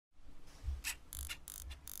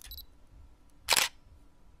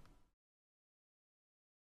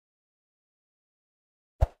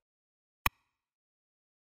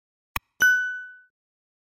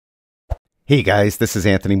Hey guys, this is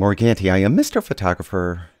Anthony Morganti. I am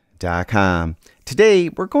MrPhotographer.com. Today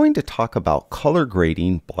we're going to talk about color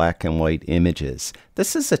grading black and white images.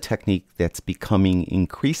 This is a technique that's becoming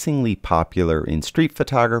increasingly popular in street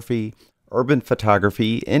photography, urban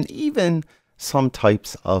photography, and even some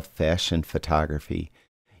types of fashion photography.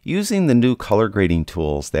 Using the new color grading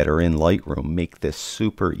tools that are in Lightroom make this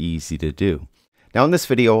super easy to do. Now in this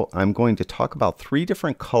video, I'm going to talk about 3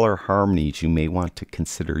 different color harmonies you may want to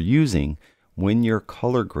consider using when you're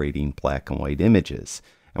color grading black and white images.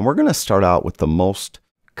 And we're going to start out with the most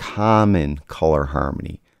common color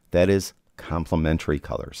harmony, that is complementary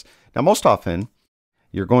colors. Now most often,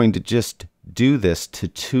 you're going to just do this to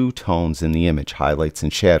 2 tones in the image, highlights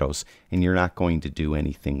and shadows, and you're not going to do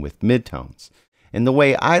anything with midtones. And the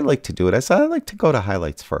way I like to do it is I like to go to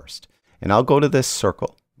highlights first. And I'll go to this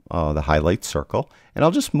circle, the highlight circle, and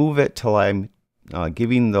I'll just move it till I'm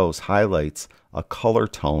giving those highlights a color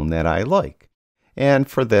tone that I like.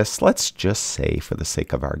 And for this, let's just say, for the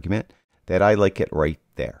sake of argument, that I like it right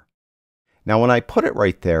there. Now when I put it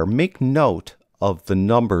right there, make note of the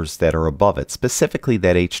numbers that are above it, specifically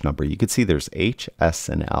that H number. You can see there's H, S,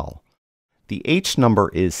 and L. The H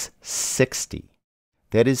number is 60.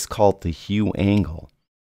 That is called the hue angle.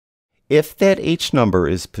 If that H number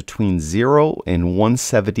is between 0 and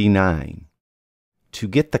 179, to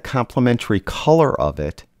get the complementary color of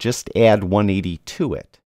it, just add 180 to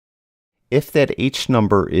it. If that H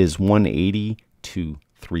number is 180 to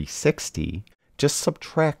 360, just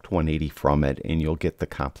subtract 180 from it and you'll get the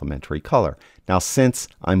complementary color. Now since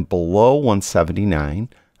I'm below 179,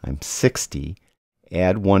 I'm 60,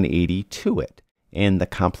 add 180 to it. And the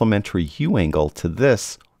complementary hue angle to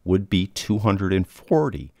this would be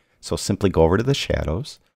 240. So simply go over to the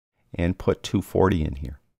shadows and put 240 in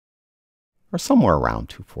here. Or somewhere around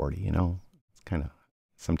 240, you know. It's kind of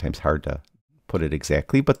sometimes hard to put it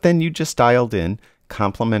exactly, but then you just dialed in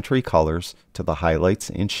complementary colors to the highlights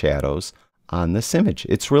and shadows on this image.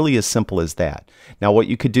 It's really as simple as that. Now what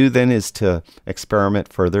you could do then is to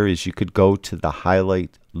experiment further is you could go to the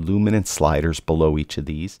highlight luminance sliders below each of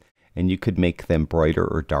these and you could make them brighter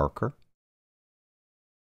or darker.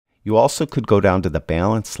 You also could go down to the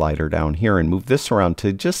balance slider down here and move this around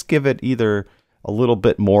to just give it either a little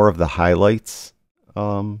bit more of the highlights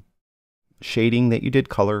shading that you did,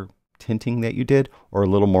 color tinting that you did, or a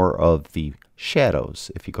little more of the shadows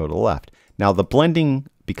if you go to the left. Now the blending,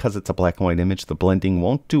 because it's a black and white image, the blending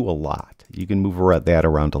won't do a lot. You can move that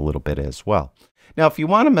around a little bit as well. Now if you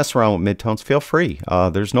want to mess around with midtones, feel free.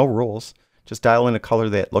 There's no rules. Just dial in a color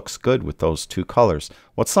that looks good with those 2 colors.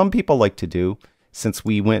 What some people like to do, since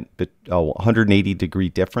we went 180 degree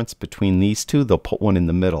difference between these 2, they'll put one in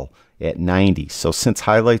the middle at 90. So since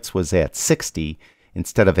highlights was at 60,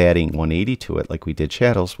 instead of adding 180 to it like we did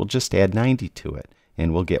shadows, we'll just add 90 to it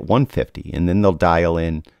and we'll get 150. And then they'll dial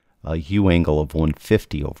in a hue angle of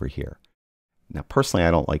 150 over here. Now personally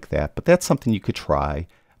I don't like that, but that's something you could try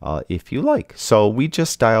if you like. So we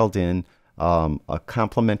just dialed in a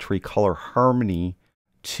complementary color harmony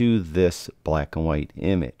to this black and white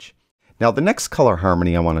image. Now the next color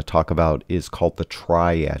harmony I want to talk about is called the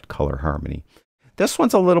Triad color harmony. This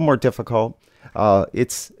one's a little more difficult.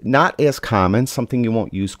 It's not as common, something you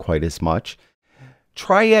won't use quite as much.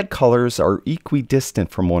 Triad colors are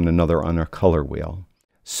equidistant from one another on our color wheel.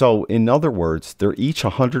 So in other words, they're each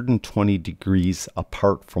 120 degrees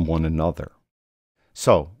apart from one another.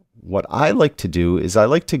 So what I like to do is I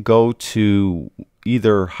like to go to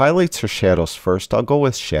either highlights or shadows first. I'll go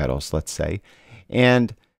with shadows, let's say.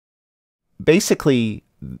 And basically,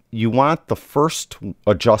 you want the first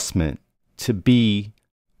adjustment to be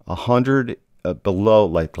 100 below,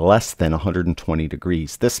 like less than 120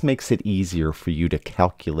 degrees. This makes it easier for you to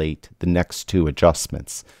calculate the next 2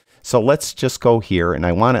 adjustments. So let's just go here, and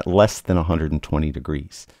I want it less than 120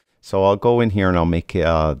 degrees. So I'll go in here and I'll make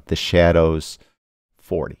the shadows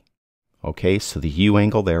 40. Okay, so the hue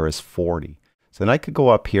angle there is 40. So then I could go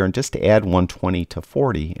up here and just add 120 to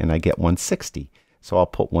 40, and I get 160. So I'll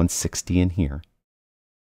put 160 in here.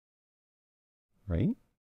 Right?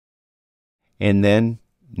 And then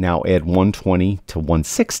now add 120 to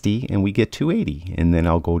 160 and we get 280. And then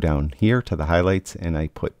I'll go down here to the highlights and I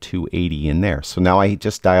put 280 in there. So now I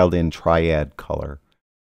just dialed in Triad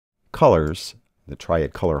colors, the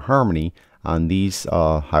Triad color harmony on these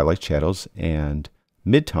highlight shadows and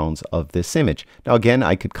midtones of this image. Now again,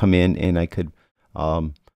 I could come in and I could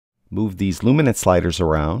move these luminance sliders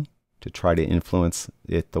around to try to influence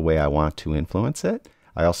it the way I want to influence it.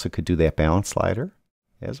 I also could do that balance slider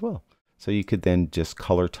as well. So you could then just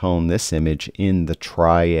color tone this image in the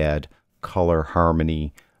Triad color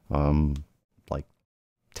harmony like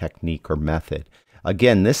technique or method.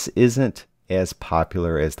 Again, this isn't as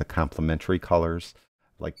popular as the complementary colors.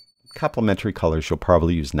 Like complementary colors you'll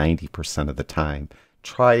probably use 90% of the time.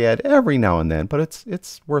 Triad every now and then, but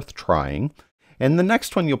it's worth trying. And the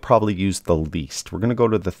next one you'll probably use the least. We're going to go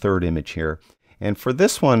to the third image here. And for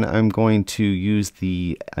this one, I'm going to use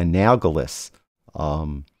the Analogous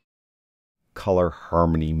color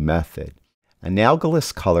harmony method.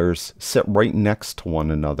 Analogous colors sit right next to one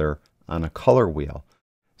another on a color wheel.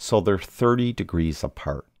 So they're 30 degrees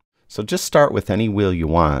apart. So just start with any wheel you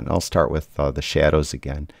want. I'll start with the shadows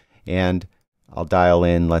again. And I'll dial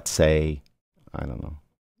in, let's say, I don't know,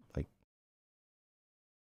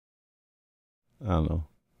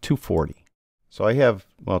 240. So I have,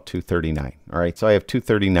 well, 239. All right, so I have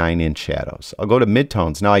 239 in shadows. I'll go to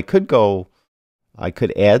midtones. Now I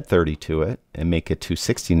could add 30 to it and make it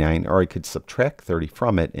 269, or I could subtract 30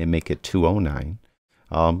 from it and make it 209.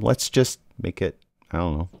 Let's just make it, I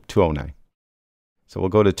don't know, 209. So we'll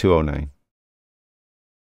go to 209.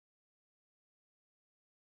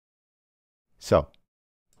 So,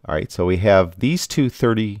 all right, so we have these two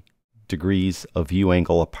 30 degrees of view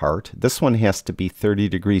angle apart. This one has to be 30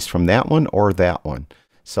 degrees from that one or that one.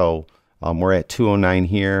 So we're at 209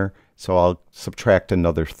 here, so I'll subtract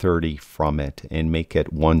another 30 from it and make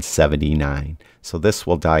it 179. So this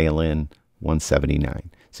will dial in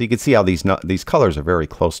 179. So you can see how these colors are very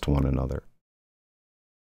close to one another.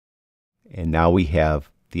 And now we have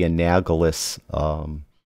the Analogous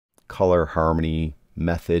color harmony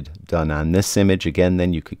method done on this image. Again,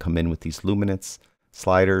 then you could come in with these luminance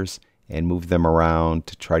sliders and move them around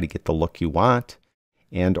to try to get the look you want,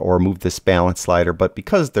 and or move this balance slider. But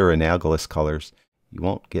because they're Analogous colors, you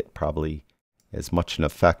won't get probably as much an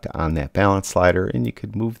effect on that balance slider, and you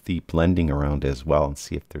could move the blending around as well and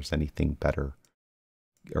see if there's anything better,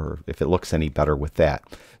 or if it looks any better with that.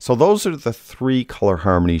 So those are the three color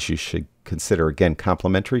harmonies you should consider. Again,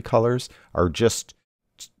 complementary colors are just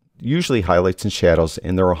usually highlights and shadows,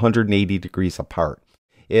 and they're 180 degrees apart.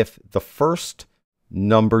 If the first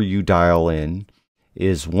number you dial in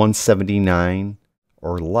is 179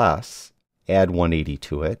 or less, add 180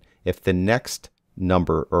 to it. If the next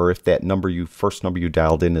number, or if that first number you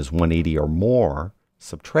dialed in is 180 or more,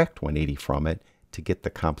 subtract 180 from it to get the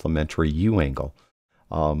complementary U angle.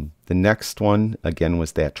 The next one, again,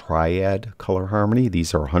 was that Triad color harmony.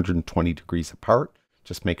 These are 120 degrees apart.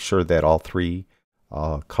 Just make sure that all three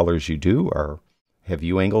colors you do have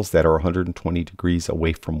U angles that are 120 degrees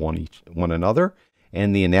away from one another.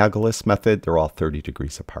 And the Analogous method, they're all 30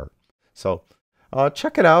 degrees apart. So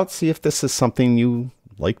check it out. See if this is something you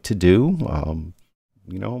like to do.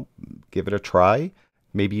 You know, give it a try.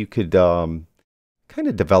 Maybe you could kind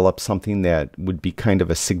of develop something that would be kind of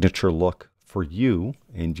a signature look for you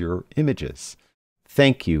and your images.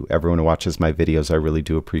 Thank you, everyone who watches my videos. I really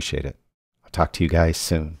do appreciate it. I'll talk to you guys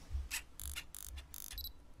soon.